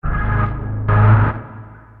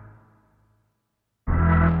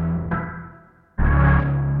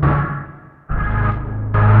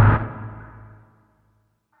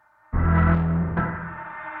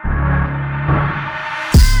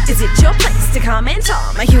comment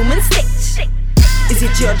on my human state? Is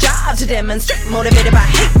it your job to demonstrate motivated by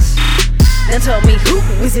hate? Then tell me, who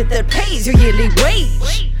is it that pays your yearly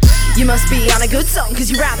wage? You must be on a good song, cause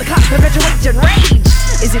you round the clock perpetuate your rage.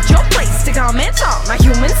 Is it your place to comment on my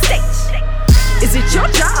human state? Is it your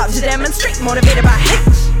job to demonstrate motivated by hate?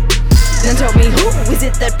 Then tell me, who is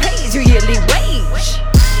it that pays your yearly wage?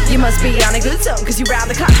 You must be on a good song, cause you round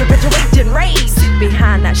the clock perpetuate your rage. Sit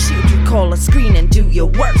behind that shield you call a screen and do your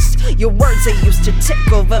worst. Your words they used to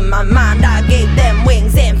take over my mind, I gave them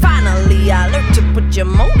wings, and finally I learned to put your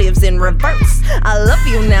motives in reverse. I love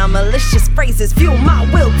you now, malicious phrases fuel my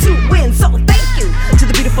will to win. So thank you to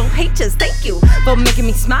the beautiful haters, thank you for making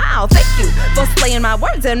me smile. Thank you for slaying my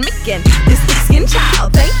words and making this thick-skinned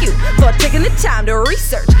child. Thank you for taking the time to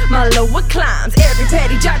research my lower climbs. Every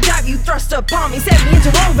petty jive you thrust upon me sent me into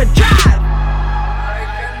overdrive. I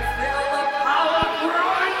can feel the power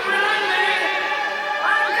growing within me.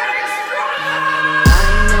 I'm getting stronger. I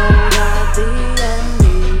know that the end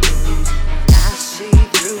is I see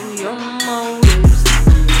through your motives.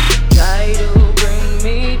 Try to bring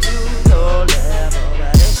me to your level,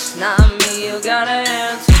 but it's not me you gotta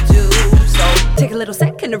answer to. So take a little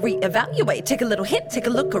second to reevaluate. Take a little hint, take a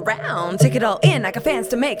look around. Take it all in like a fans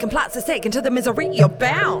to make, and plots to take into the misery you're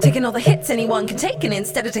bound. Taking all the hits anyone can take, and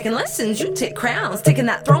instead of taking lessons, you take crowns. Taking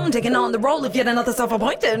that throne, taking on the role of yet another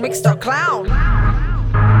self-appointed mixed up clown.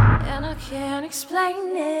 And I can't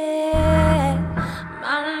explain it.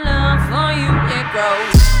 My love for you, it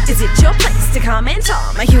grows. Is it your place to comment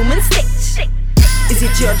on my human state? Is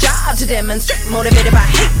it your job to demonstrate motivated by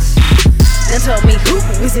hate? Then tell me, who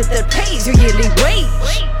is it that pays your yearly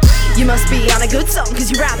wage? You must be on a good song,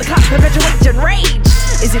 cause you round the clock perpetuate your rage.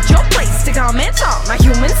 Is it your place to comment on my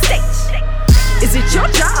human state? Is it your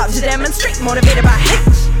job to demonstrate motivated by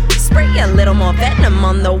hate? Spray a little more venom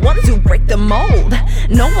on the ones who break the mold.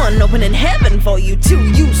 No one opening heaven for you to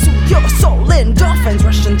use your soul. Endorphins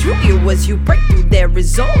rushing through you as you break through their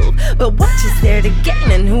resolve. But what is there to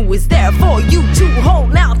gain, and who is there for you to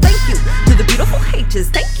hold? Now thank you to the beautiful haters,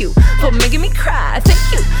 thank you for making me cry. Thank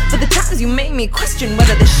you for the times you made me question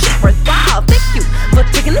whether this shit worthwhile. Thank you for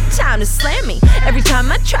taking the time to slam me every time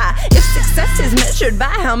I try. If success is measured by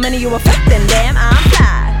how many you affect, then damn, I'm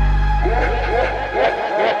fly.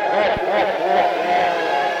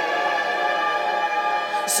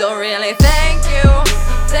 So really thank you,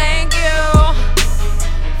 thank you,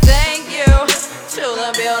 thank you to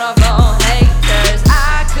the beautiful haters.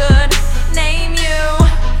 I could name you,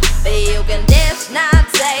 but you can just not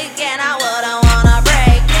take, and I wouldn't wanna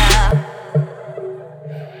break ya.